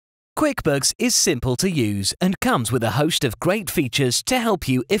QuickBooks is simple to use and comes with a host of great features to help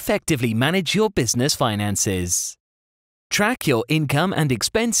you effectively manage your business finances. Track your income and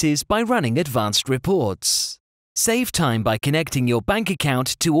expenses by running advanced reports. Save time by connecting your bank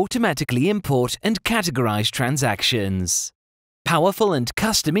account to automatically import and categorize transactions. Powerful and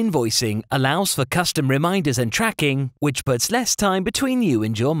custom invoicing allows for custom reminders and tracking, which puts less time between you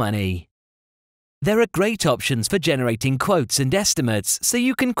and your money. There are great options for generating quotes and estimates so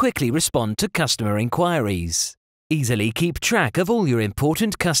you can quickly respond to customer inquiries. Easily keep track of all your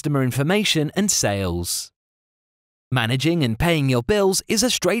important customer information and sales. Managing and paying your bills is a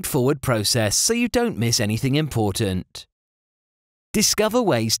straightforward process so you don't miss anything important. Discover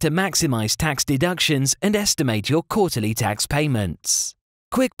ways to maximize tax deductions and estimate your quarterly tax payments.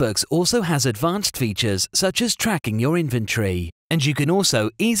 QuickBooks also has advanced features such as tracking your inventory, and you can also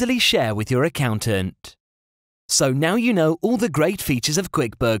easily share with your accountant. So now you know all the great features of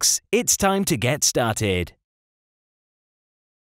QuickBooks, it's time to get started.